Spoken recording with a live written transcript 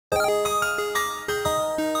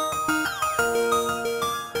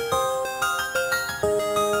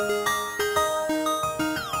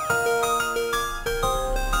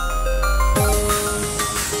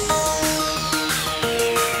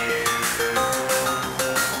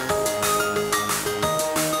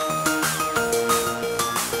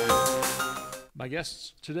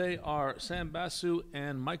guests today are Sam Basu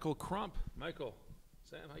and Michael Crump. Michael,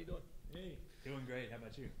 Sam, how you doing? Hey, doing great. How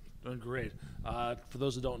about you? Doing great. For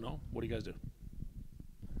those that don't know, what do you guys do?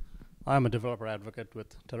 I'm a developer advocate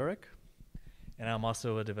with Telerik. And I'm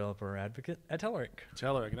also a developer advocate at Telerik.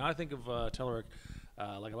 Telerik. Now I think of Telerik,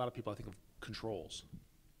 like a lot of people, I think of controls.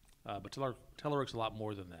 But Telerik's a lot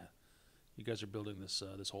more than that. You guys are building this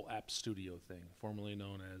this whole app studio thing, formerly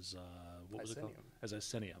known as what was it called? As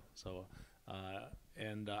Icenium. So,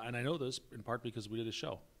 and I know this in part because we did a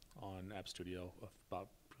show on App Studio about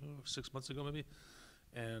 6 months ago, maybe.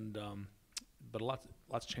 And but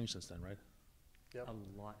lots changed since then, right? Yep.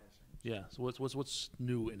 A lot has changed. Yeah. So what's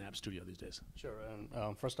new in App Studio these days? Sure.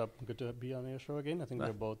 And first up, good to be on your show again. I think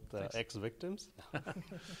we're both ex-victims.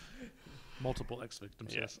 Multiple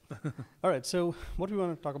ex-victims, yes. All right, so what we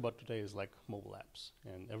want to talk about today is like mobile apps,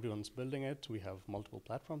 and everyone's building it. We have multiple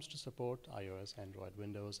platforms to support: iOS, Android,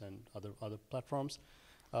 Windows, and other platforms.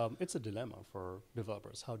 It's a dilemma for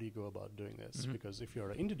developers. How do you go about doing this? Mm-hmm. Because if you're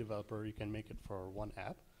an indie developer, you can make it for one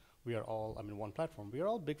app. We are all, one platform. We are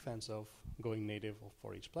all big fans of going native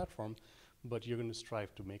for each platform, but you're going to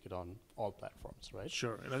strive to make it on all platforms, right?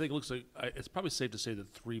 Sure, and I think it looks like it's probably safe to say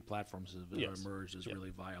that 3 platforms have Yes. emerged as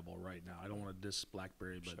really viable right now. I don't want to diss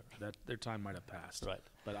BlackBerry, but Sure. their time might have passed. Right.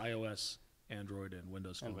 But iOS, Android, and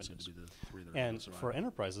Windows Phone seem to be the 3 that are And surviving. for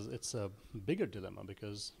enterprises, it's a bigger dilemma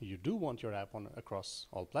because you do want your app on across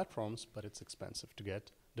all platforms, but it's expensive to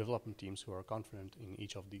get development teams who are confident in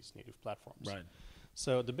each of these native platforms. Right.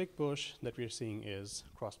 So the big push that we're seeing is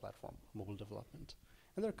cross-platform mobile development.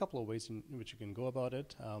 And there are a couple of ways in which you can go about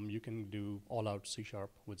it. You can do all-out C#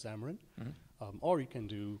 with Xamarin, or you can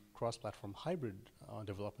do cross-platform hybrid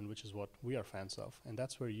development, which is what we are fans of. And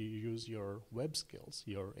that's where you use your web skills,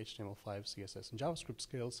 your HTML5, CSS, and JavaScript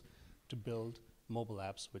skills to build mobile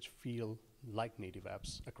apps which feel like native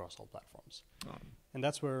apps across all platforms. And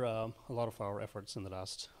that's where a lot of our efforts in the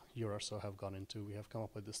last year or so have gone into. We have come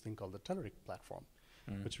up with this thing called the Telerik platform,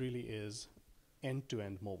 which really is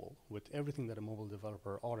end-to-end mobile, with everything that a mobile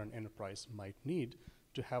developer or an enterprise might need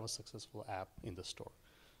to have a successful app in the store.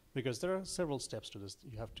 Because there are several steps to this.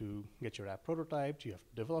 You have to get your app prototyped, you have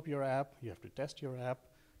to develop your app, you have to test your app,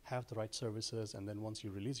 have the right services, and then once you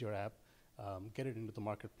release your app, get it into the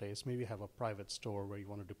marketplace, maybe have a private store where you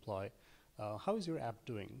want to deploy. How is your app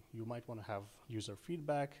doing? You might want to have user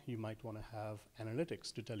feedback, you might want to have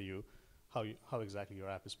analytics to tell you how exactly your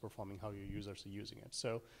app is performing, how your users are using it.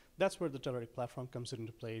 So that's where the Telerik platform comes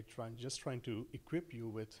into play, trying to equip you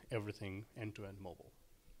with everything end-to-end mobile.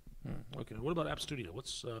 Okay. What about App Studio?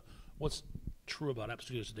 What's true about App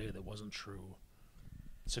Studio today that wasn't true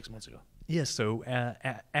 6 months ago? Yes, so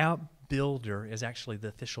App Builder is actually the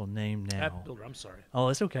official name now. App Builder. I'm sorry. Oh,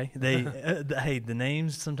 it's okay. They hey, the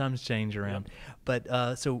names sometimes change around. Yep.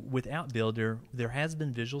 But so with App Builder, there has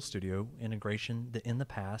been Visual Studio integration in the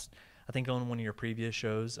past. I think on one of your previous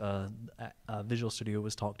shows, Visual Studio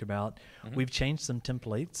was talked about. We've changed some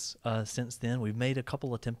templates since then. We've made a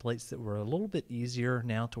couple of templates that were a little bit easier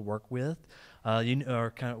now to work with.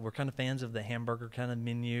 We're kind of fans of the hamburger kind of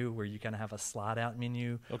menu where you kind of have a slide-out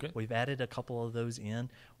menu. Okay. We've added a couple of those in.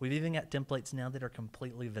 We've even got templates now that are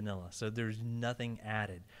completely vanilla, so there's nothing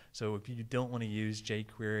added. So if you don't want to use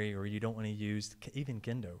jQuery or you don't want to use even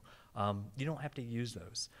Kendo, you don't have to use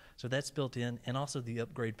those. So that's built in, and also the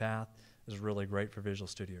upgrade path is really great for Visual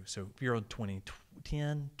Studio. So if you're on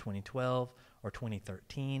 2010, 2012, or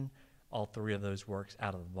 2013, all 3 of those works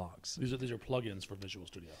out of the box. These are plugins for Visual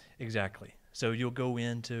Studio. Exactly. So you'll go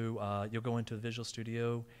into Visual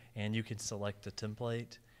Studio, and you can select a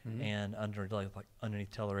template, and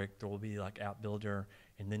underneath Telerik there will be like App Builder,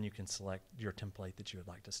 and then you can select your template that you would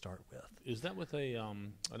like to start with. Is that with a?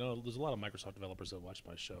 I know there's a lot of Microsoft developers that watch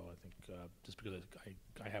my show. I think just because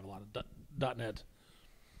I have a lot of .NET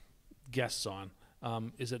guests on.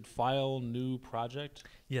 Is it File New Project?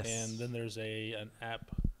 Yes. And then there's an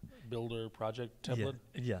App Builder project template?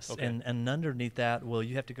 Yes. Okay. And underneath that, well,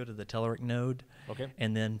 you have to go to the Telerik node. Okay.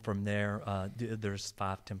 And then from there, there's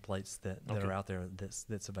 5 templates that are out there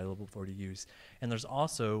that's available for you to use. And there's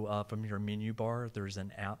also, from your menu bar, there's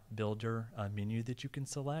an App Builder menu that you can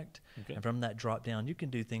select. Okay. And from that drop down, you can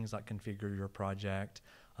do things like configure your project,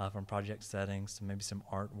 from project settings to maybe some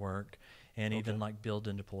artwork, and even like build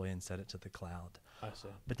and deploy and set it to the cloud. I see.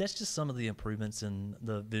 But that's just some of the improvements in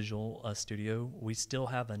the Visual Studio. We still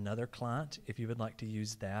have another client if you would like to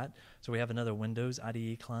use that. So we have another Windows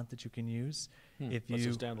IDE client that you can use. That's a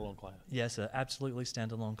standalone client. Yes, absolutely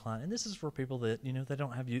standalone client. And this is for people that, they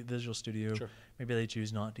don't have Visual Studio. Sure. Maybe they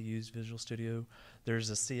choose not to use Visual Studio.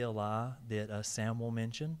 There's a CLI that Sam will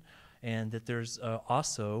mention. and that there's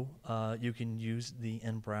also you can use the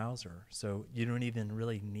in-browser, so you don't even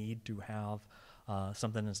really need to have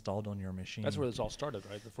something installed on your machine. That's where this all started,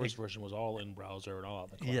 right? The first version was all in browser and all.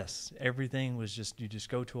 Yes, everything was just, you just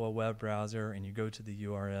go to a web browser and you go to the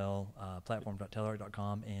URL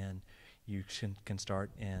platform.telerik.com, and you can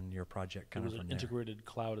start in your project kind of from there. It was an integrated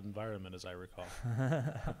cloud environment, as I recall. So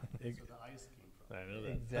the ice came from. I know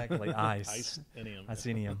that. Exactly, ICE.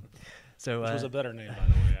 Icenium. So which was a better name, by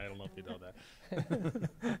the way. I don't know if you know that.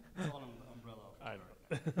 It's on an umbrella. I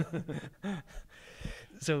know.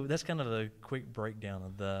 So that's kind of a quick breakdown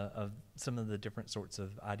of some of the different sorts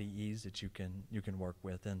of IDEs that you can work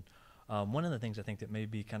with. And one of the things I think that may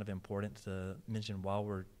be kind of important to mention while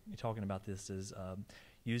we're talking about this is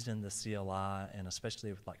using the CLI, and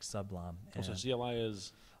especially with like Sublime. So CLI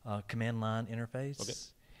is command line interface. Okay.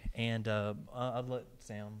 And I'll let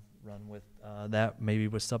Sam run with that, maybe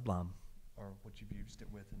with Sublime, or what you've used it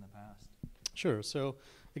with in the past. Sure. So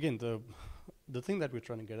again, the thing that we're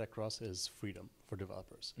trying to get across is freedom for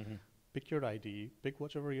developers. Mm-hmm. Pick your IDE, pick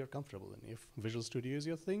whichever you're comfortable in. If Visual Studio is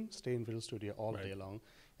your thing, stay in Visual Studio all day long,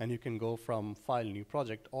 and you can go from file, new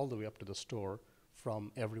project, all the way up to the store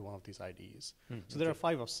from every one of these IDEs. So there are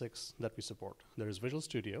 5 or 6 that we support. There is Visual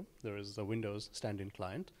Studio, there is the Windows stand-in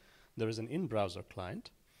client, there is an in-browser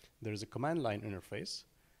client, there is a command line interface.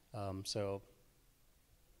 So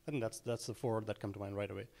I think that's the 4 that come to mind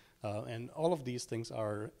right away. And all of these things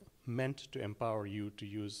are meant to empower you to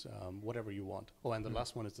use whatever you want. Oh, and the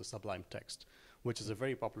last one is the Sublime Text, which is a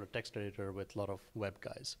very popular text editor with a lot of web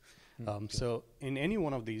guys. So in any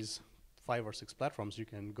one of these 5 or 6 platforms, you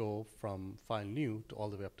can go from file new to all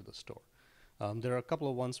the way up to the store. There are a couple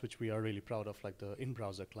of ones which we are really proud of, like the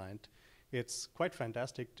in-browser client. It's quite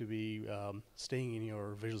fantastic to be staying in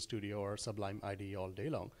your Visual Studio or Sublime IDE all day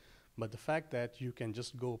long. But the fact that you can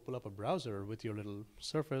just go pull up a browser with your little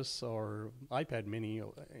Surface or iPad mini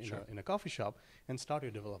in a coffee shop and start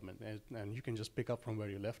your development. And you can just pick up from where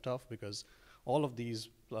you left off, because all of these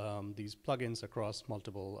plugins across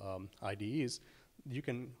multiple IDEs, you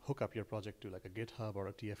can hook up your project to like a GitHub or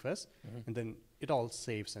a TFS, and then it all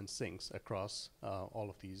saves and syncs across all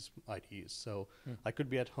of these IDEs. So I could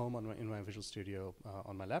be at home in my Visual Studio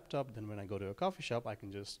on my laptop, then when I go to a coffee shop, I can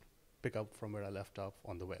just pick up from where I left off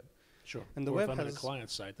on the web. Sure. And the or web if I'm has at a client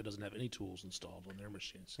site that doesn't have any tools installed on their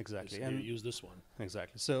machines. Exactly. You And use this one.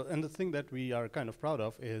 Exactly. So, and the thing that we are kind of proud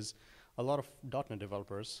of is a lot of .NET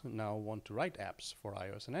developers now want to write apps for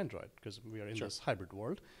iOS and Android, because we are in this hybrid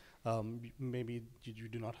world. Maybe you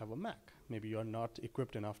do not have a Mac. Maybe you are not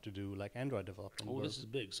equipped enough to do like Android development. Oh, this is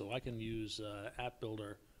big. So I can use App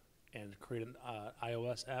Builder and create an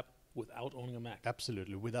iOS app without owning a Mac.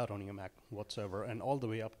 Absolutely, without owning a Mac whatsoever, and all the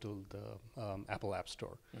way up to the Apple App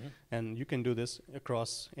Store. And you can do this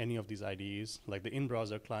across any of these IDEs, like the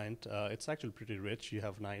in-browser client. It's actually pretty rich. You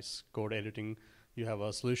have nice code editing. You have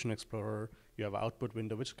a Solution Explorer. You have an output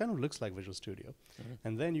window, which kind of looks like Visual Studio.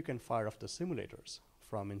 And then you can fire off the simulators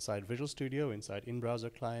from inside Visual Studio, inside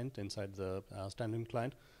in-browser client, inside the stand-in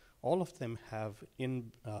client. All of them have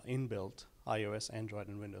inbuilt iOS, Android,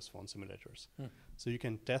 and Windows Phone simulators. So you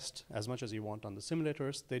can test as much as you want on the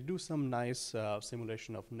simulators. They do some nice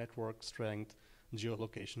simulation of network strength,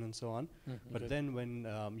 geolocation, and so on. But then when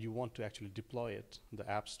you want to actually deploy the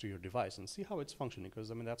apps to your device and see how it's functioning,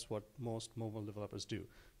 because I mean that's what most mobile developers do.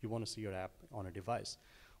 You want to see your app on a device.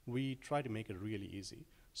 We try to make it really easy.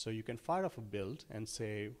 So you can fire off a build and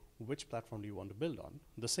say, which platform do you want to build on?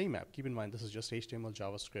 The same app. Keep in mind, this is just HTML,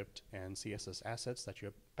 JavaScript, and CSS assets that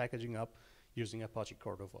you're packaging up using Apache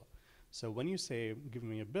Cordova. So when you say, give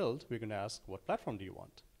me a build, we're going to ask, what platform do you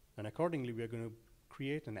want? And accordingly, we're going to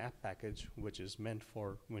create an app package which is meant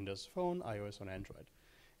for Windows Phone, iOS, or Android.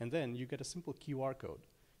 And then you get a simple QR code.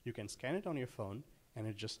 You can scan it on your phone, and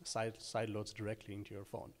it just side loads directly into your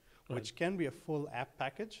phone, which can be a full app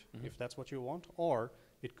package, if that's what you want, or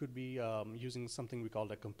it could be using something we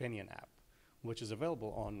call a companion app, which is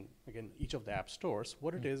available on, again, each of the app stores.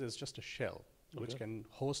 What it is just a shell, which can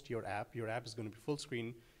host your app. Your app is going to be full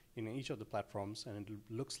screen in each of the platforms, and it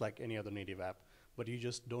looks like any other native app, but you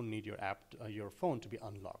just don't need your app, your phone to be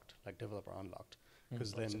unlocked, like developer unlocked,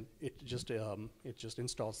 because then it just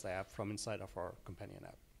installs the app from inside of our companion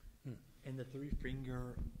app. And the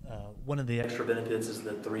 3-finger, one of the extra benefits is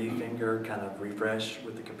the 3-finger kind of refresh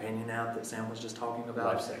with the companion app that Sam was just talking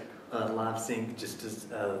about. Live sync just is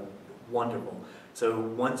wonderful. So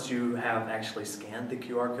once you have actually scanned the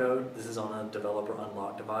QR code, this is on a developer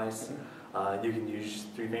unlocked device, you can use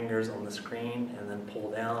 3 fingers on the screen and then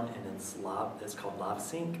pull down, and it's called live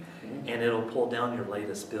sync, and it'll pull down your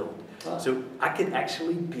latest build. So I could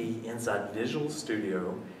actually be inside Visual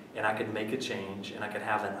Studio and I could make a change, and I could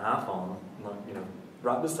have an iPhone, you know,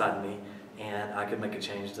 right beside me, and I could make a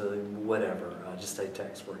change to whatever, just say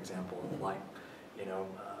text, for example, like, you know,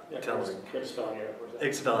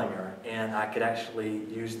 spelling error, and I could actually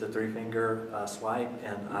use the 3-finger swipe,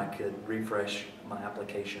 and I could refresh my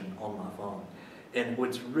application on my phone. And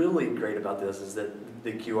what's really great about this is that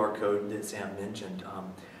the QR code that Sam mentioned,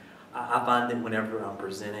 I find that whenever I'm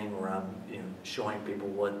presenting or I'm showing people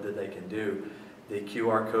what that they can do, the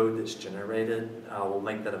QR code that's generated, will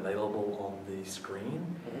make that available on the screen.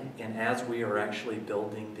 Mm-hmm. And as we are actually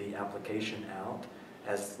building the application out,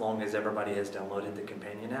 as long as everybody has downloaded the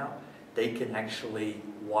companion app, they can actually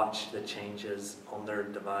watch the changes on their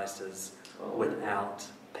devices without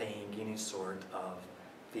paying any sort of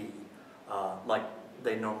fee. Like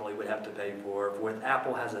they normally would have to pay for. With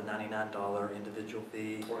Apple has a $99 individual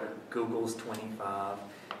fee, Google's $25,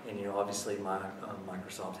 and obviously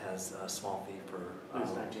Microsoft has a small fee for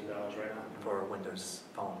it's $19 right now for a Windows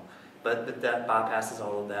Phone. But that bypasses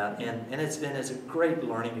all of that, and it's a great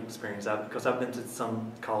learning experience because I've been to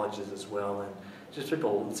some colleges as well, and just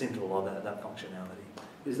people seem to love that functionality.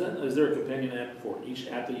 Is there a companion app for each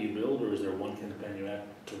app that you build, or is there one companion app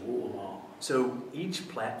to rule them all? So each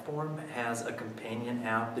platform has a companion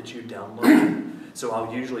app that you download. So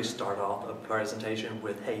I'll usually start off a presentation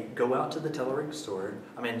with, hey, go out to the Telerik store.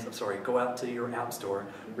 Go out to your app store,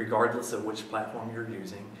 regardless of which platform you're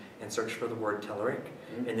using, and search for the word Telerik,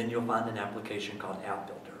 and then you'll find an application called App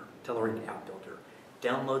Builder, Telerik App Builder.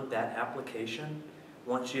 Download that application.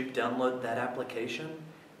 Once you've downloaded that application,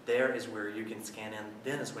 there is where you can scan in.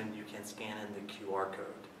 Then is when you can scan in the QR code.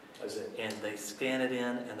 That's it. And they scan it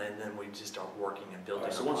in, and then we just start working and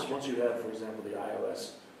building. So once you have, for example, the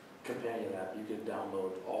iOS companion app, you can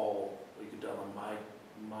download you can download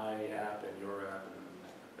my app and your app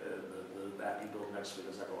and the app you build next to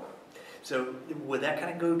the separate app. So with that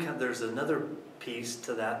kind of go, there's another piece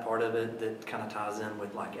to that part of it that kind of ties in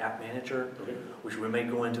with like App Manager, which we may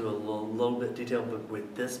go into a little bit detail, but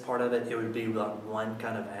with this part of it, it would be like one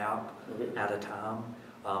kind of app at a time.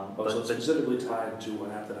 So it's specifically tied to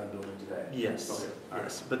an app that I'm building today. Yes. Okay.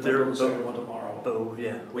 Yes. But there. One tomorrow. But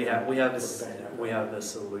yeah, we have a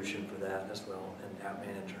solution for that as well in App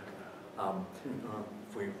Manager.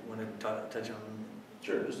 If we want to touch on.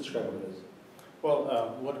 Sure. Just describe what it is.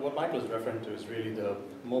 Well, what Michael is referring to is really the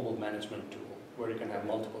mobile management tool, where you can have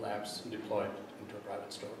multiple apps deployed into a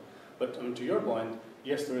private store. But to your point,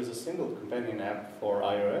 yes, there is a single companion app for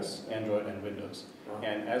iOS, Android, and Windows.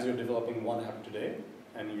 And as you're developing one app today,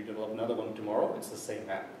 and you develop another one tomorrow, it's the same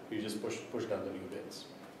app. You just push down the new bits.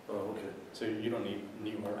 Oh, okay. So you don't need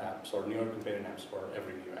newer apps or newer companion apps for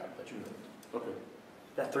every new app that you build. Okay.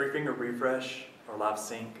 That 3-finger refresh or live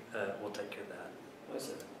sync will take care of that. I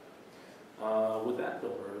see. With that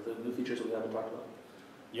builder, the new features that we haven't talked about?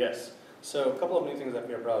 Yes. So a couple of new things that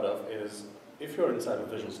we are proud of is if you're inside of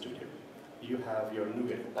Visual Studio, you have your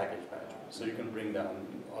NuGet package manager. So you can bring down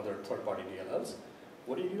other third-party DLLs.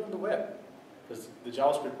 What do you do on the web? Because the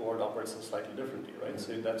JavaScript board operates slightly differently, right?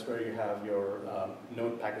 So that's where you have your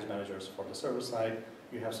node package managers for the server side.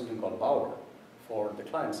 You have something called Bower for the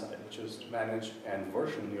client side, which is to manage and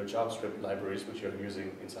version your JavaScript libraries which you're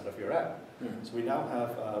using inside of your app. So we now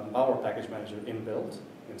have Bower package manager inbuilt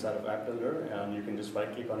inside of App Builder, and you can just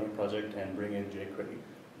right-click on your project and bring in jQuery,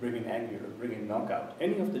 bring in Angular, bring in Knockout,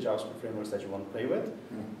 any of the JavaScript frameworks that you want to play with,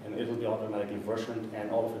 and it will be automatically versioned, and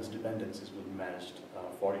all of its dependencies will be managed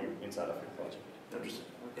for you inside of your project. Interesting.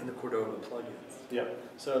 In the Cordova plugins. Yeah.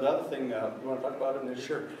 So the other thing, you want to talk about it, Nick?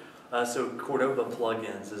 Sure. So Cordova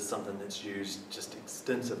plugins is something that's used just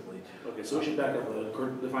extensively. Okay, so we should back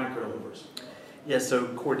up. Define Cordova first. Yeah, so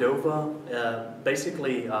Cordova,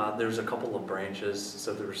 basically there's a couple of branches.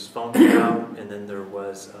 So there's PhoneGap, and then there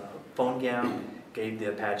was PhoneGap gave the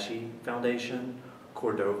Apache Foundation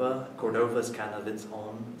Cordova. Cordova is kind of its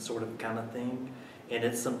own sort of kind of thing, and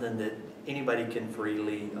it's something that anybody can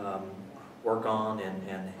freely work on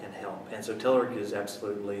and help. And so Telerik is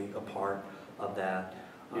absolutely a part of that.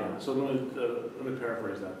 Yeah, so let me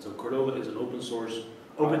paraphrase that. So Cordova is an open source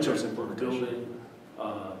for building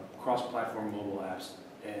cross-platform mobile apps,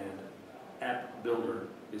 and App Builder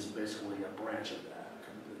is basically a branch of that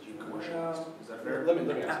you commercialize. Is that fair? Let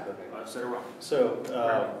me answer that. I've said it wrong. So,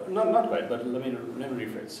 not quite, but let me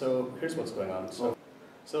rephrase. So here's what's going on. So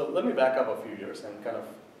let me back up a few years and kind of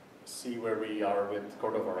see where we are with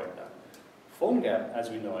Cordova right now. PhoneGap,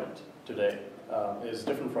 as we know it today, is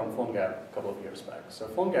different from PhoneGap a couple of years back. So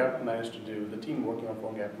PhoneGap managed to do, the team working on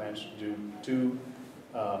PhoneGap managed to do two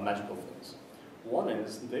magical things. One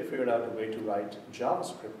is they figured out a way to write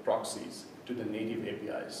JavaScript proxies to the native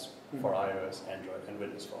APIs for iOS, Android, and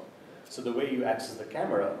Windows Phone. So the way you access the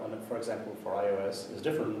camera, on it, for example, for iOS, is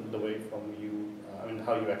different the way from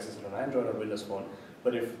how you access it on Android or Windows Phone.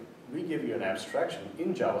 But if we give you an abstraction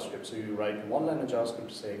in JavaScript, so you write one line of JavaScript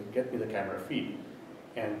to say, get me the camera feed,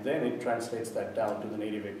 and then it translates that down to the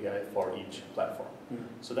native API for each platform.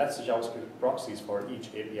 So that's the JavaScript proxies for each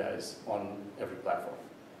APIs on every platform.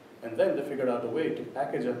 And then they figured out a way to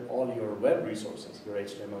package up all your web resources, your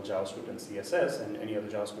HTML, JavaScript, and CSS, and any other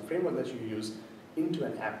JavaScript framework that you use, into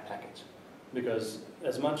an app package. Because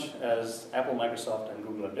as much as Apple, Microsoft, and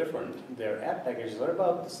Google are different, their app packages are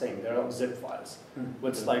about the same. They're all zip files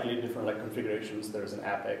with slightly different configurations. There's an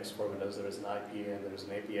AppX for Windows, there is an IPA, and there is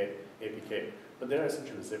an APK. But they're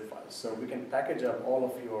essentially zip files. So we can package up all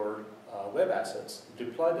of your web assets,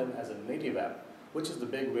 deploy them as a native app, which is the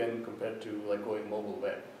big win compared to going mobile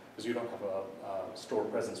web, because you don't have a store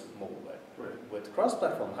presence with mobile web. Right. With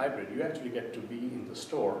cross-platform hybrid, you actually get to be in the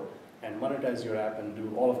store and monetize your app and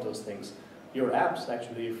do all of those things. Your apps,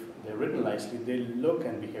 actually, if they're written nicely, they look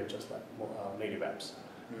and behave just like native apps.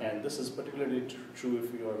 And this is particularly true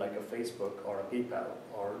if you're like a Facebook or a PayPal,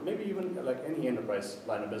 or maybe even like any enterprise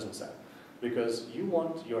line of business app, because you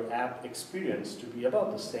want your app experience to be about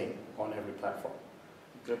the same on every platform.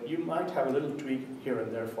 You might have a little tweak here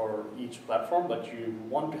and there for each platform, but you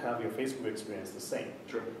want to have your Facebook experience the same.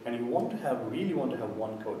 Sure. And you really want to have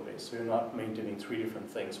one code base, so you're not maintaining 3 different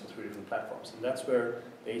things for 3 different platforms. And that's where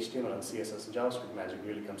the HTML and CSS and JavaScript magic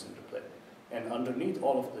really comes into play. And underneath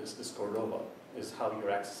all of this Cordova is how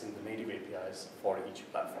you're accessing the native APIs for each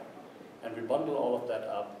platform. And we bundle all of that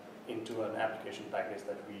up into an application package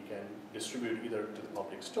that we can distribute either to the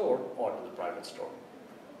public store or to the private store.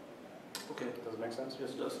 Okay. Does it make sense?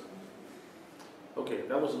 Yes, it does. Okay,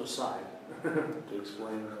 that was an aside to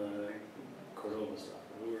explain Cordova stuff.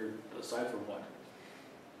 We were aside from what?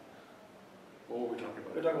 What were we talking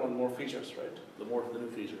about? We're talking about more features, right? The new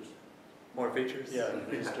features. More features? Yeah,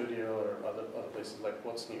 in Studio or other places, like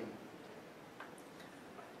what's new?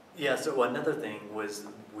 Yeah, so another thing was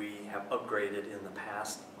we have upgraded in the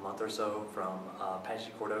past month or so from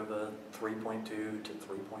Apache Cordova 3.2 to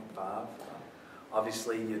 3.5.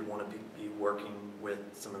 Obviously, you'd want to be working with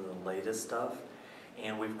some of the latest stuff,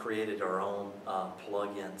 and we've created our own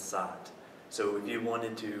plugin site. So if you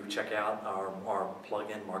wanted to check out our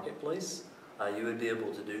plugin marketplace, you would be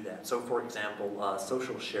able to do that. So for example,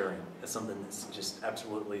 social sharing is something that's just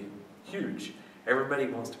absolutely huge. Everybody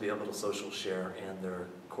wants to be able to social share in their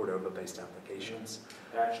Cordova-based applications.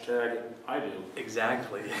 Hashtag I do.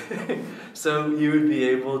 Exactly. So you would be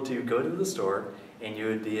able to go to the store and you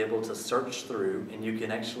would be able to search through, and you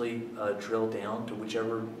can actually drill down to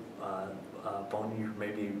whichever phone you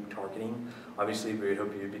may be targeting. Obviously, we would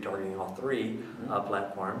hope you'd be targeting all 3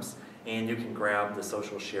 platforms. And you can grab the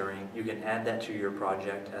social sharing. You can add that to your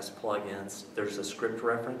project as plugins. There's a script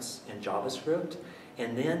reference in JavaScript,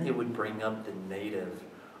 and then it would bring up the native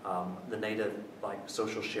like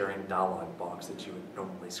social sharing dialog box that you would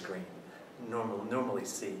normally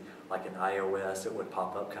see. Like in iOS, it would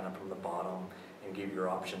pop up kind of from the bottom and give your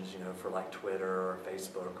options, for like Twitter or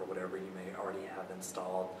Facebook or whatever you may already have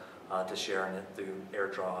installed to sharing it through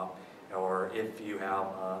AirDrop. Or if you have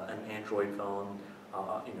an Android phone,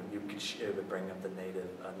 it would bring up the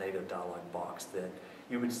native dialog box that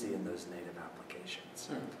you would see in those native applications.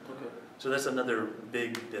 Okay. So that's another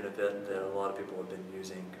big benefit that a lot of people have been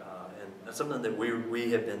using, and something that we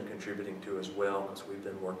have been contributing to as well, because we've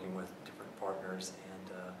been working with different partners, and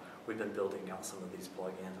we've been building out some of these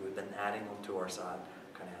plugins. We've been adding them to our site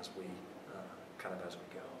kind of as we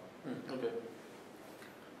go. Okay.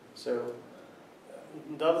 So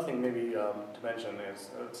the other thing maybe to mention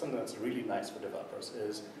is something that's really nice for developers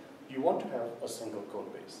is you want to have a single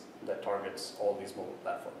code base that targets all these mobile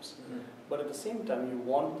platforms. But at the same time, you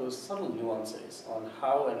want those subtle nuances on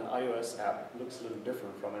how an iOS app looks a little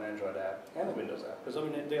different from an Android app and a Windows app. Because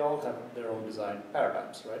they all have their own design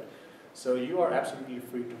paradigms, right? So you are absolutely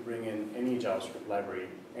free to bring in any JavaScript library,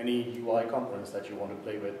 any UI components that you want to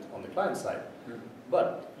play with on the client side.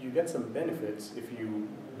 But you get some benefits if you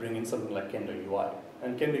bring in something like Kendo UI.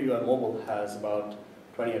 And Kendo UI Mobile has about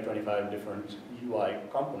 20 or 25 different UI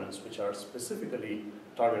components which are specifically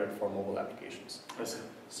targeted for mobile applications. I see.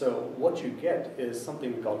 So what you get is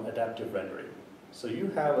something we call adaptive rendering. So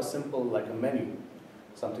you have a simple, like a menu,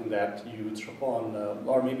 something that you throw on,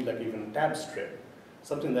 or maybe like even a tab strip,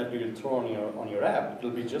 something that you will throw on your app. It'll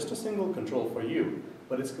be just a single control for you,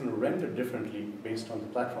 but it's going to render differently based on the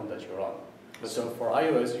platform that you're on. So for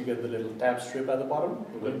iOS, you get the little tab strip at the bottom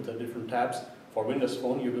with the different tabs. For Windows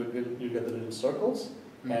Phone, you get the little circles,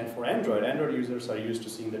 And for Android, Android users are used to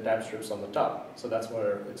seeing the tab strips on the top, so that's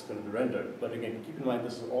where it's going to be rendered. But again, keep in mind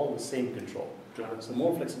this is all the same control. So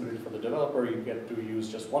more flexibility for the developer, you get to use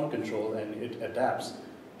just one control and it adapts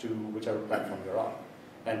to whichever platform you're on.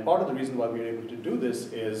 And part of the reason why we're able to do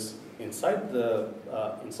this is inside the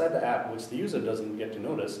app, which the user doesn't get to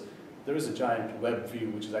notice, there is a giant web view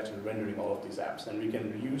which is actually rendering all of these apps. And we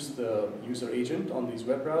can use the user agent on these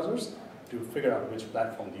web browsers to figure out which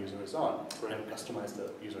platform the user is on and customize the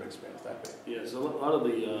user experience that way. Yeah, so a lot of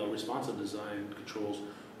the responsive design controls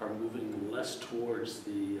are moving less towards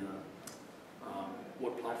the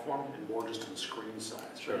what platform and more just to the screen size.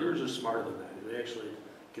 Sure. Yours are smarter than that. They actually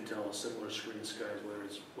can tell a similar screen size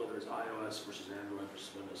whether it's iOS versus Android versus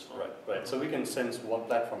Windows Phone. Right. So we can sense what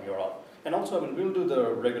platform you're on. And also, I mean, we'll do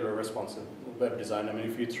the regular responsive web design. I mean,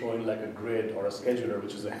 if you throw in like a grid or a scheduler,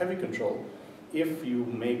 which is a heavy control, if you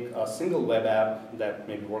make a single web app that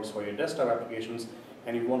maybe works for your desktop applications,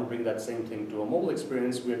 and you want to bring that same thing to a mobile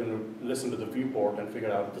experience, we're going to listen to the viewport and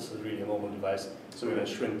figure out this is really a mobile device. So we're going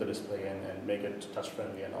to shrink the display and make it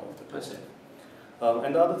touch-friendly and all of the things.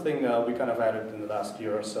 And the other thing we kind of added in the last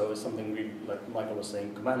year or so is something like Michael was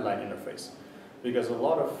saying, command line interface. Because a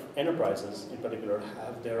lot of enterprises in particular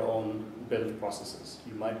have their own build processes.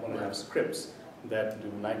 You might want to have scripts that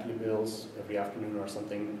do nightly builds every afternoon or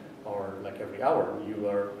something, or like every hour. You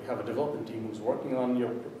have a development team who's working on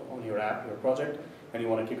your app, your project, and you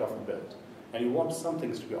want to kick off the build. And you want some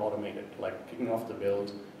things to be automated, like kicking off the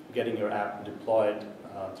build, getting your app deployed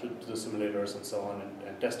through to the simulators and so on,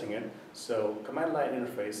 and testing it. So command line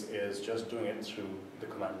interface is just doing it through the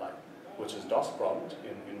command line, which is DOS prompt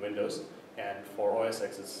in Windows, and for OS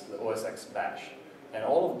X it's the OS X bash. And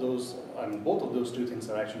all of those, I mean, both of those two things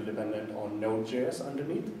are actually dependent on Node.js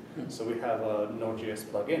underneath. So we have a Node.js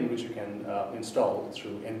plugin which you can install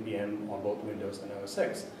through NPM on both Windows and OS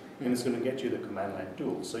X. And it's going to get you the command line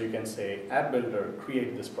tool. So you can say, App Builder,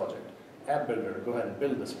 create this project. App Builder, go ahead and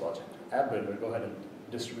build this project. App Builder, go ahead and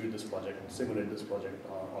distribute this project and simulate this project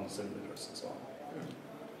on the simulators and so on.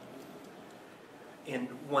 And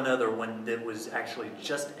one other one that was actually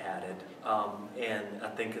just added, and I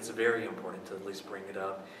think it's very important to at least bring it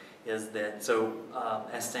up, is that, so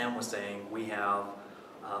as Sam was saying, we have,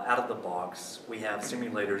 out of the box, we have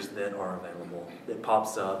simulators that are available, that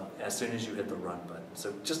pops up as soon as you hit the run button.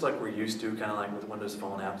 So just like we're used to, kind of like with Windows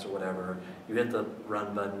Phone apps or whatever, you hit the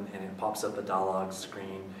run button and it pops up a dialog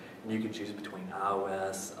screen, and you can choose between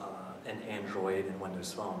iOS and Android and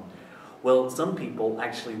Windows Phone. Well, some people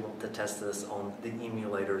actually want to test this on the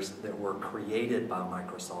emulators that were created by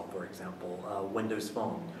Microsoft, for example, Windows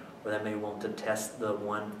Phone, or they may want to test the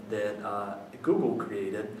one that Google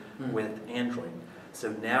created with Android.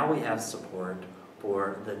 So now we have support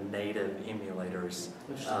for the native emulators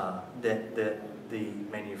that the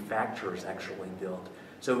manufacturers actually build.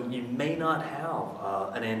 So you may not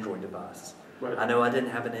have an Android device. Right. I know I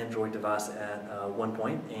didn't have an Android device at one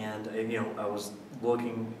point, and I was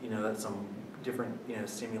looking, at some different,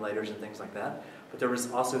 simulators and things like that. But there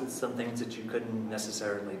was also some things that you couldn't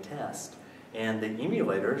necessarily test. And the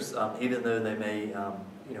emulators, even though they may,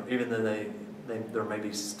 even though there may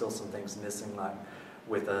be still some things missing, like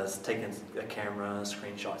with us taking a camera,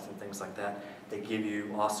 screenshots, and things like that, they give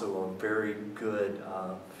you also a very good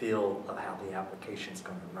feel of how the application's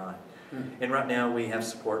going to run. And right now we have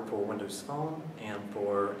support for Windows Phone and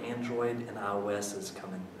for Android, and iOS is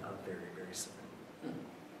coming very, very soon.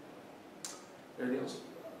 Anything else?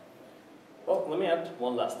 Well, let me add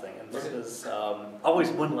one last thing, and this is always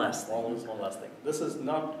one last thing. Always one last thing. This is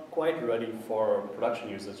not quite ready for production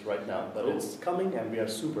users right now, but it's coming, and we are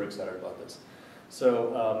super excited about this.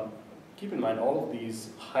 So keep in mind, all of these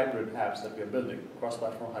hybrid apps that we are building,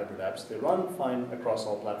 cross-platform hybrid apps, they run fine across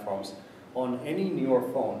all platforms. On any newer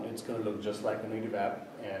phone, it's going to look just like a native app,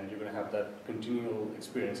 and you're going to have that continual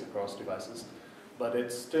experience across devices. But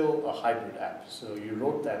it's still a hybrid app. So you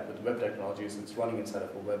wrote that with web technologies. It's running inside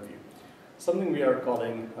of a web view. Something we are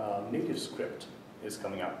calling native script is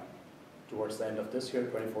coming out towards the end of this year,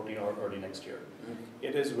 2014, or early next year.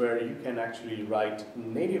 It is where you can actually write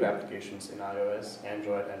native applications in iOS,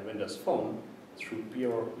 Android, and Windows Phone through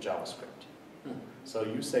pure JavaScript. So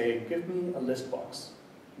you say, give me a list box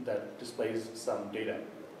that displays some data.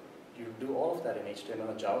 You do all of that in HTML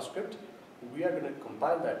and JavaScript. We are going to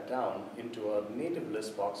compile that down into a native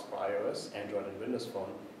list box for iOS, Android, and Windows Phone,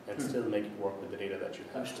 and still make it work with the data that you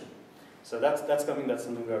have. So that's coming. That's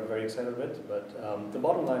something we are very excited with. But the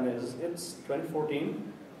bottom line is, it's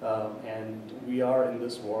 2014, and we are in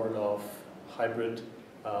this world of hybrid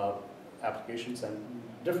applications and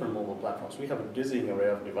different mobile platforms. We have a dizzying array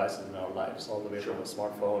of devices in our lives, all the way from a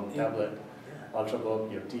smartphone, tablet,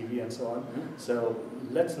 Ultrabook, your TV, and so on. So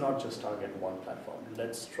let's not just target one platform.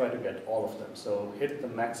 Let's try to get all of them. So hit the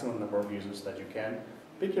maximum number of users that you can.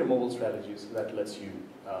 Pick your mobile strategies that lets you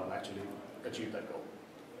actually achieve that goal.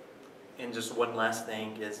 And just one last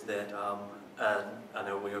thing is that, I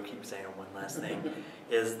know we'll keep saying one last thing,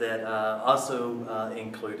 is that also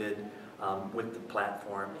included with the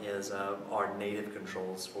platform is our native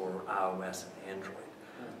controls for iOS and Android.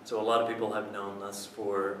 So a lot of people have known us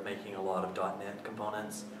for making a lot of .NET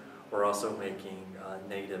components. We're also making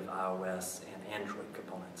native iOS and Android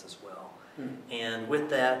components as well. And with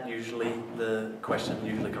that, usually the question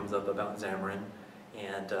usually comes up about Xamarin.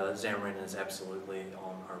 And Xamarin is absolutely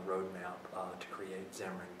on our roadmap to create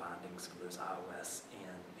Xamarin bindings for those iOS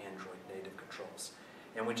and Android native controls.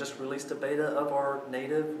 And we just released a beta of our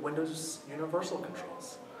native Windows Universal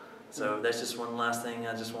controls. So that's just one last thing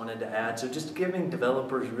I just wanted to add. So just giving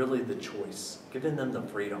developers really the choice, giving them the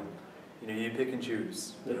freedom. You know, you pick and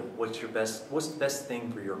choose. You know, what's the best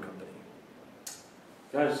thing for your company?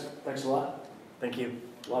 Guys, thanks a lot. Thank you.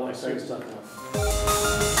 A lot of exciting stuff now.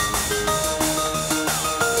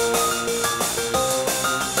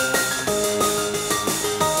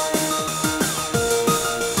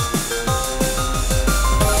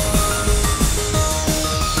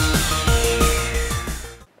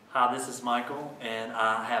 Hi, this is Michael, and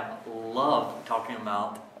I have loved talking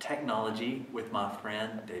about technology with my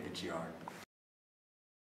friend David Giard.